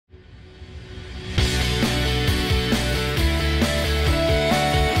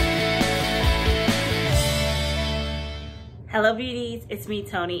Hello beauties, it's me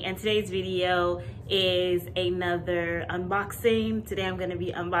Tony, and today's video is another unboxing. Today I'm going to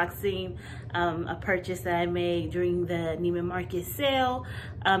be unboxing a purchase that I made during the Neiman Marcus sale.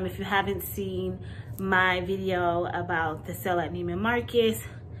 If you haven't seen my video about the sale at Neiman Marcus,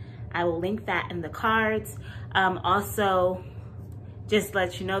 I will link that in the cards. Also, just to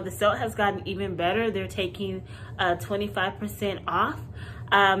let you know, the sale has gotten even better. They're taking 25% off.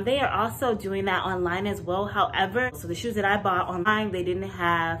 They are also doing that online as well. However, so the shoes that I bought online, they didn't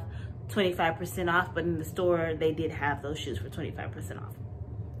have 25% off, but in the store, they did have those shoes for 25% off.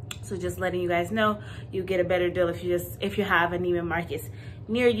 So just letting you guys know, you get a better deal if you have a Neiman Marcus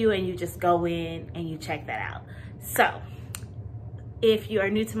near you and you just go in and you check that out. So if you are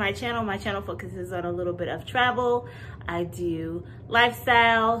new to my channel focuses on a little bit of travel. I do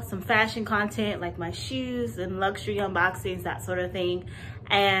lifestyle, some fashion content like my shoes and luxury unboxings, that sort of thing.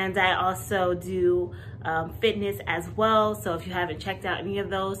 And I also do fitness as well. So if you haven't checked out any of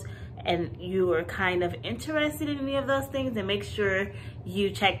those and you are kind of interested in any of those things, then make sure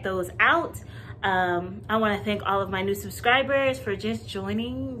you check those out. I want to thank all of my new subscribers for just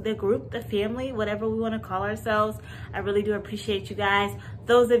joining the group, the family, whatever we want to call ourselves. I really do appreciate you guys.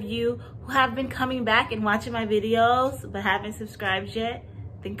 Those of you who have been coming back and watching my videos but haven't subscribed yet,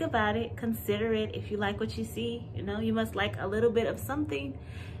 think about it, consider it. If you like what you see, you know, you must like a little bit of something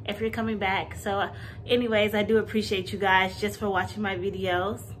if you're coming back. So anyways, I do appreciate you guys just for watching my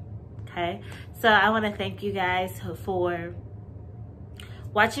videos. Okay, so I want to thank you guys for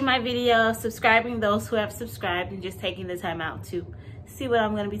watching my video, subscribing, those who have subscribed, and just taking the time out to see what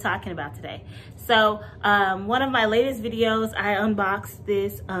I'm going to be talking about today. So one of my latest videos, I unboxed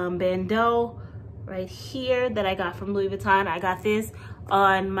this bandeau right here that I got from Louis Vuitton. I got this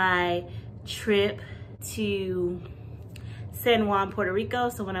on my trip to San Juan, Puerto Rico.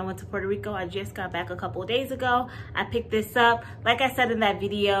 So when I went to Puerto Rico, I just got back a couple of days ago. I picked this up. Like I said in that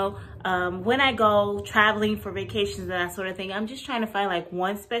video, when I go traveling for vacations and that sort of thing, I'm just trying to find like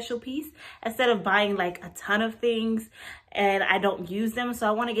one special piece instead of buying like a ton of things and I don't use them. So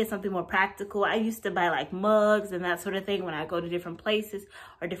I want to get something more practical. I used to buy like mugs and that sort of thing when I go to different places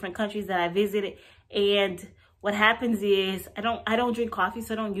or different countries that I visited. And what happens is I don't drink coffee,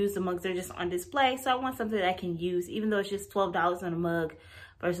 so I don't use the mugs. They're just on display. So I want something that I can use, even though it's just $12 on a mug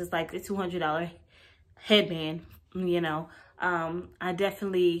versus like the $200 headband, you know. I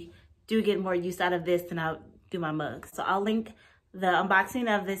definitely do get more use out of this than I do my mugs. So I'll link the unboxing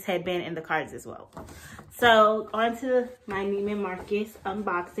of this headband in the cards as well. So on to my Neiman Marcus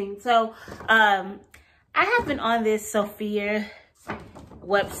unboxing. So I have been on this Sophia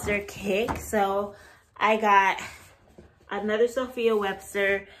Webster kick. So I got another Sophia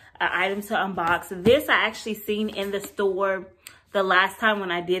Webster item to unbox. This I actually seen in the store the last time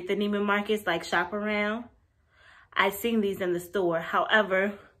when I did the Neiman Marcus, like shop around. I seen these in the store.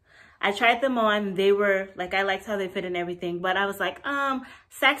 However, I tried them on. They were like, I liked how they fit and everything, but I was like,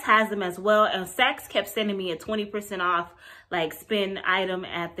 Saks has them as well. And Saks kept sending me a 20% off like spin item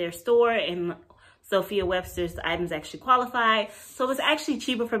at their store, and Sophia Webster's items actually qualified. So it was actually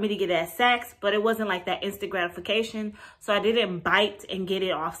cheaper for me to get it at Saks, but it wasn't like that instant gratification. So I didn't bite and get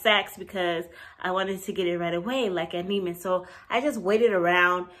it off Saks because I wanted to get it right away like at Neiman. So I just waited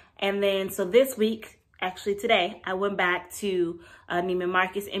around. And then, so this week, actually today, I went back to Neiman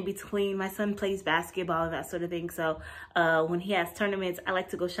Marcus in between. My son plays basketball and that sort of thing. So when he has tournaments, I like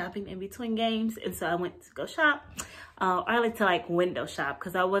to go shopping in between games. And so I went to go shop. I like to like window shop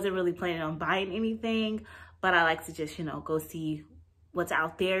because I wasn't really planning on buying anything. But I like to just, you know, go see what's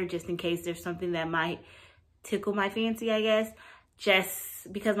out there just in case there's something that might tickle my fancy, I guess.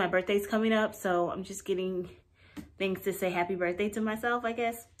 Just because my birthday's coming up. So I'm just getting things to say happy birthday to myself, I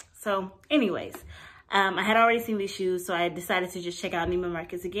guess. So anyways. I had already seen these shoes, so I decided to just check out Neiman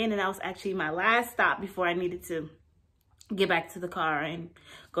Marcus again, and that was actually my last stop before I needed to get back to the car and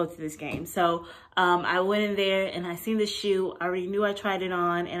go to this game. So I went in there and I seen the shoe. I already knew I tried it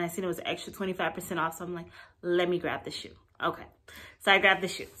on, and I seen it was an extra 25% off, so I'm like, let me grab the shoe. Okay, so I grabbed the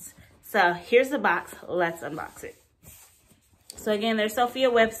shoes. So here's the box. Let's unbox it. So again, there's Sophia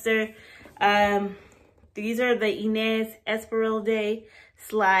Webster. These are the Inez Esmeralda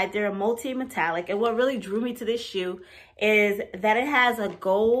slide. They're a multi-metallic, and what really drew me to this shoe is that it has a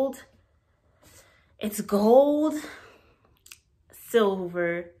gold, it's gold,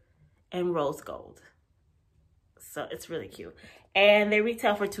 silver, and rose gold. So it's really cute, and they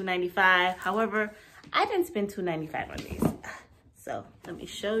retail for $2.95. However, I didn't spend $2.95 on these. So let me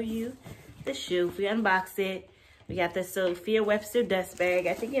show you the shoe. If we unbox it, we got the Sophia Webster dust bag.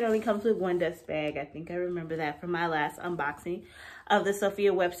 I think it only comes with one dust bag. I think I remember that from my last unboxing of the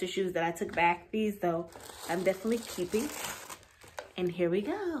Sophia Webster shoes that I took back. These, though, I'm definitely keeping. And here we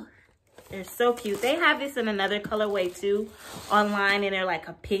go. They're so cute. They have this in another colorway too online, and they're like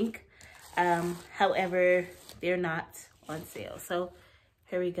a pink. However, they're not on sale. So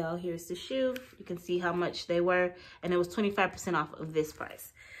here we go. Here's the shoe. You can see how much they were, and it was 25% off of this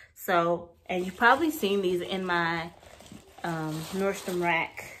price. So, and you've probably seen these in my Nordstrom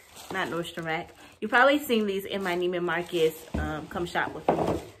rack. Not Nordstrom rack. You've probably seen these in my Neiman Marcus come shop with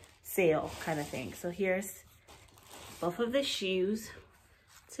me sale kind of thing. So here's both of the shoes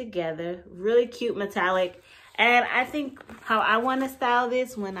together. Really cute metallic. And I think how I want to style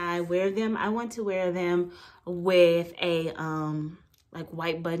this when I wear them, I want to wear them with a like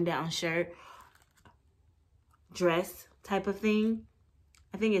white button down shirt, dress type of thing.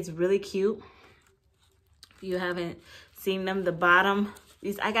 I think it's really cute. If you haven't seen them, the bottom,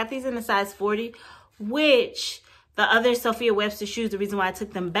 I got these in a size 40, which the other Sophia Webster shoes, the reason why I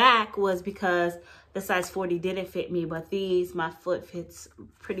took them back was because the size 40 didn't fit me, but these, my foot fits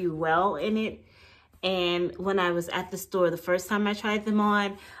pretty well in it. And when I was at the store, the first time I tried them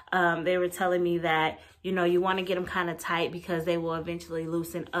on, they were telling me that, you know, you want to get them kind of tight because they will eventually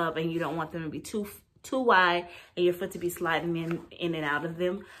loosen up, and you don't want them to be too wide and your foot to be sliding in and out of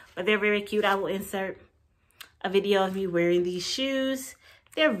them. But they're very cute. I will insert a video of me wearing these shoes.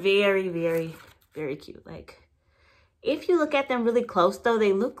 They're very, very, very cute. Like, if you look at them really close though,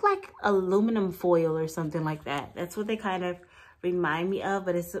 they look like aluminum foil or something like that. That's what they kind of remind me of,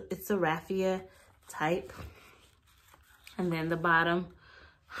 but it's a raffia type. And then the bottom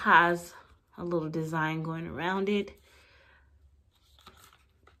has a little design going around it.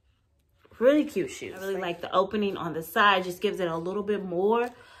 Really cute shoes. I really like the opening on the side, just gives it a little bit more.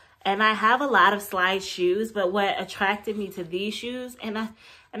 And I have a lot of slide shoes, but what attracted me to these shoes, and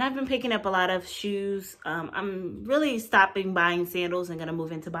I've been picking up a lot of shoes. I'm really stopping buying sandals and gonna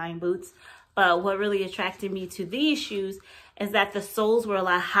move into buying boots. But what really attracted me to these shoes is that the soles were a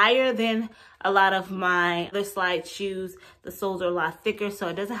lot higher than a lot of my other slide shoes. The soles are a lot thicker, so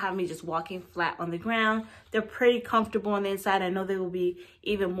it doesn't have me just walking flat on the ground. They're pretty comfortable on the inside. I know they will be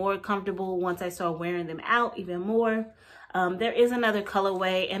even more comfortable once I start wearing them out even more. There is another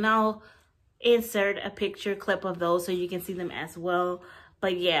colorway, and I'll insert a picture clip of those so you can see them as well.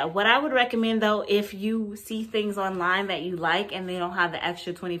 But yeah, what I would recommend though, if you see things online that you like and they don't have the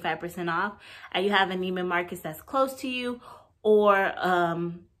extra 25% off, and you have a Neiman Marcus that's close to you, or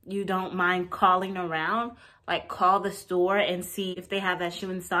you don't mind calling around, like call the store and see if they have that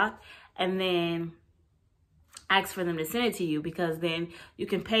shoe in stock, and then ask for them to send it to you, because then you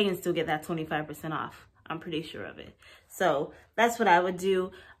can pay and still get that 25% off. I'm pretty sure of it. So that's what I would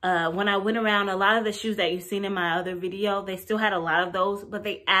do. When I went around, a lot of the shoes that you've seen in my other video, they still had a lot of those, but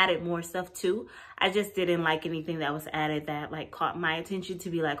they added more stuff too. I just didn't like anything that was added that like caught my attention to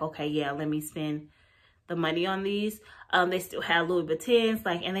be like, okay, yeah, let me spend the money on these. They still had Louis Vuittons,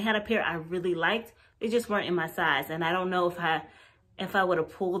 like, and they had a pair I really liked. They just weren't in my size. And I don't know if I would have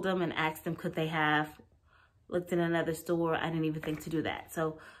pulled them and asked them, could they have looked in another store. I didn't even think to do that.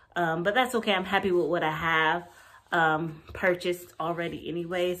 So, but that's okay. I'm happy with what I have purchased already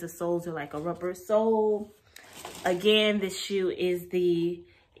anyways. The soles are like a rubber sole. Again, this shoe is the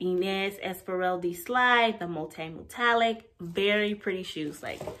Inez Esmeralda slide, the multi-metallic. Very pretty shoes,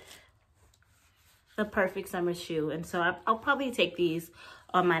 like the perfect summer shoe. And so I'll probably take these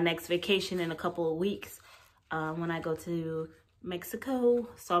on my next vacation in a couple of weeks when I go to Mexico.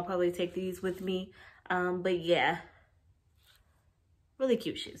 So I'll probably take these with me. But yeah, really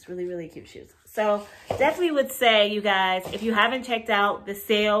cute shoes, really, really cute shoes. So definitely would say, you guys, if you haven't checked out the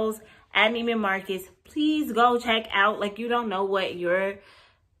sales at Neiman Marcus, please go check out. Like, you don't know what your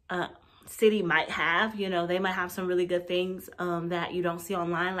city might have. You know, they might have some really good things that you don't see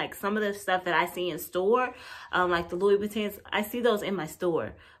online. Like some of the stuff that I see in store, like the Louis Vuittons, I see those in my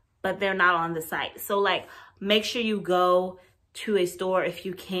store, but they're not on the site. So like, make sure you go to a store if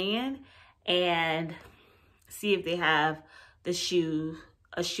you can and see if they have a shoe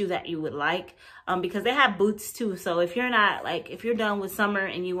that you would like, because they have boots too. So if you're not like, if you're done with summer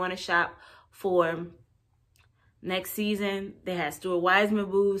and you want to shop for next season, they had Stuart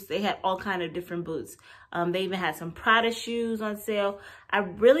Weitzman boots. They had all kind of different boots. They even had some Prada shoes on sale. I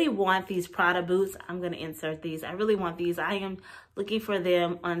really want these Prada boots. I'm going to insert these. I really want these. I am looking for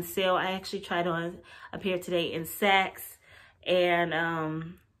them on sale. I actually tried on a pair today in Saks, and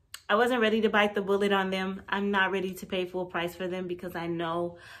I wasn't ready to bite the bullet on them. I'm not ready to pay full price for them because I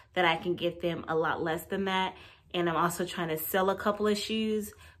know that I can get them a lot less than that. And I'm also trying to sell a couple of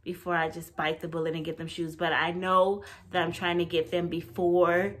shoes before I just bite the bullet and get them shoes. But I know that I'm trying to get them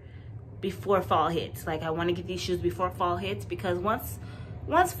before fall hits. Like, I want to get these shoes before fall hits, because once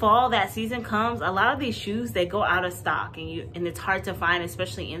once fall, that season comes, a lot of these shoes, they go out of stock, and it's hard to find,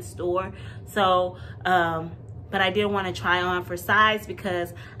 especially in store. So but I did want to try on for size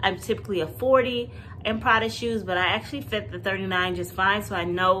because I'm typically a 40 in Prada shoes, but I actually fit the 39 just fine. So I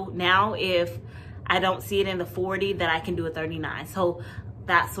know now if I don't see it in the 40 that I can do a 39. So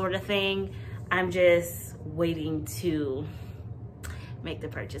that sort of thing, I'm just waiting to make the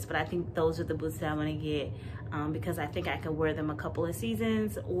purchase. But I think those are the boots that I'm gonna get because I think I can wear them a couple of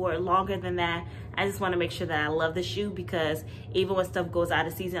seasons or longer than that. I just want to make sure that I love the shoe, because even when stuff goes out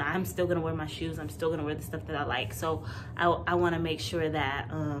of season, I'm still gonna wear my shoes. I'm still gonna wear the stuff that I like. So I want to make sure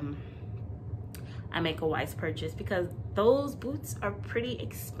that I make a wise purchase, because those boots are pretty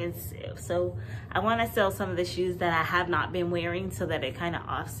expensive. So I want to sell some of the shoes that I have not been wearing so that it kind of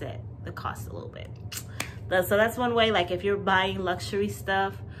offset the cost a little bit. So that's one way. Like, if you're buying luxury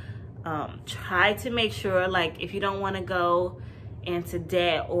stuff, try to make sure, like, if you don't want to go into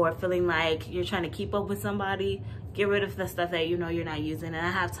debt or feeling like you're trying to keep up with somebody, get rid of the stuff that you know you're not using. And I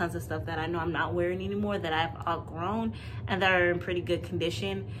have tons of stuff that I know I'm not wearing anymore that I've outgrown and that are in pretty good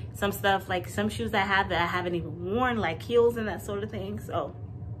condition. Some stuff, like some shoes I have that I haven't even worn, like heels and that sort of thing. So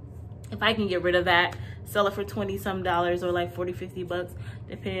if I can get rid of that, sell it for 20 some dollars or like 40, 50 bucks,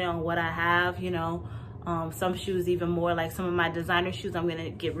 depending on what I have, you know. Some shoes even more, like some of my designer shoes I'm gonna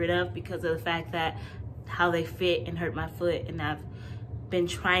get rid of because of the fact that how they fit and hurt my foot, and I've been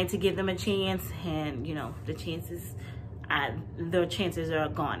trying to give them a chance, and you know, the chances are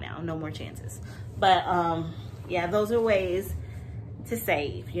gone now, no more chances. But yeah, those are ways to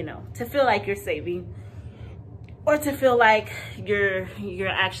save, you know, to feel like you're saving, or to feel like you're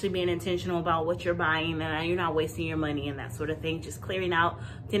actually being intentional about what you're buying and you're not wasting your money and that sort of thing. Just clearing out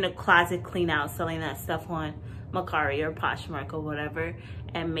in a closet, clean out, selling that stuff on Mercari or Poshmark or whatever,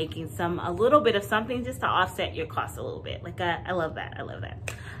 and making a little bit of something just to offset your costs a little bit. Like I love that. I love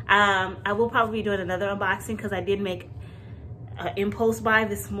that. I will probably be doing another unboxing because I did make an impulse buy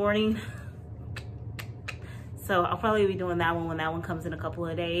this morning. So I'll probably be doing that one when that one comes in a couple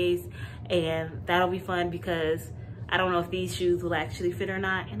of days, and that'll be fun because I don't know if these shoes will actually fit or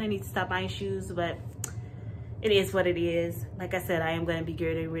not, and I need to stop buying shoes, but it is what it is. Like I said, I am going to be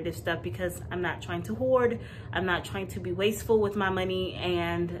getting rid of stuff because I'm not trying to hoard. I'm not trying to be wasteful with my money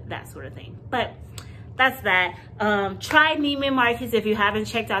and that sort of thing. But that's that. Try Neiman Marcus. If you haven't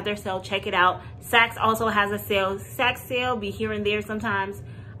checked out their sale, check it out. Saks also has a sale. Saks sale be here and there sometimes.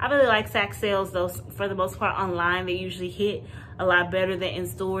 I really like Saks sales though. For the most part online, they usually hit a lot better than in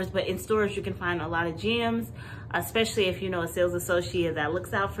stores. But in stores, you can find a lot of gems, especially if you know a sales associate that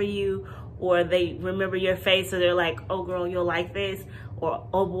looks out for you, or they remember your face, so they're like, oh girl, you'll like this, or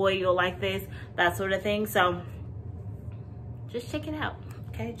oh boy, you'll like this, that sort of thing. So just check it out,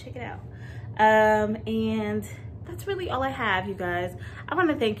 okay? Check it out. And that's really all I have, you guys. I want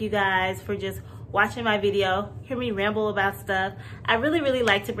to thank you guys for just watching my video, hear me ramble about stuff. I really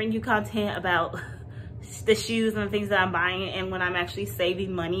like to bring you content about the shoes and the things that I'm buying and when I'm actually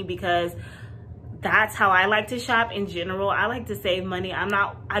saving money, because that's how I like to shop in general. I like to save money.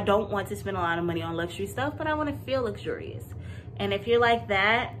 I don't want to spend a lot of money on luxury stuff, but I want to feel luxurious. And if you're like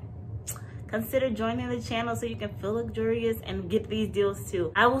that, consider joining the channel so you can feel luxurious and get these deals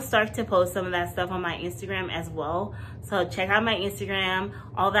too. I will start to post some of that stuff on my Instagram as well. So check out my Instagram.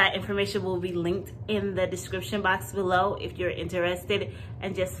 All that information will be linked in the description box below if you're interested,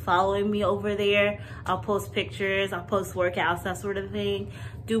 and just following me over there. I'll post pictures, I'll post workouts, that sort of thing.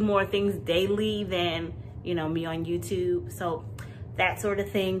 Do more things daily than, you know, me on YouTube. So that sort of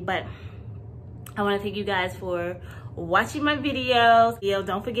thing. But I want to thank you guys for watching my videos.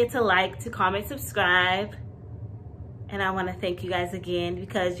 Don't forget to like, to comment, subscribe. And I want to thank you guys again,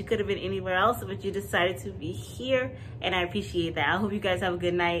 because you could have been anywhere else, but you decided to be here, and I appreciate that. I hope you guys have a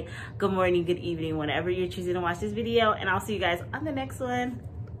good night, good morning, good evening, whenever you're choosing to watch this video, and I'll see you guys on the next one.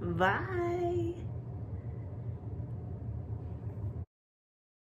 Bye.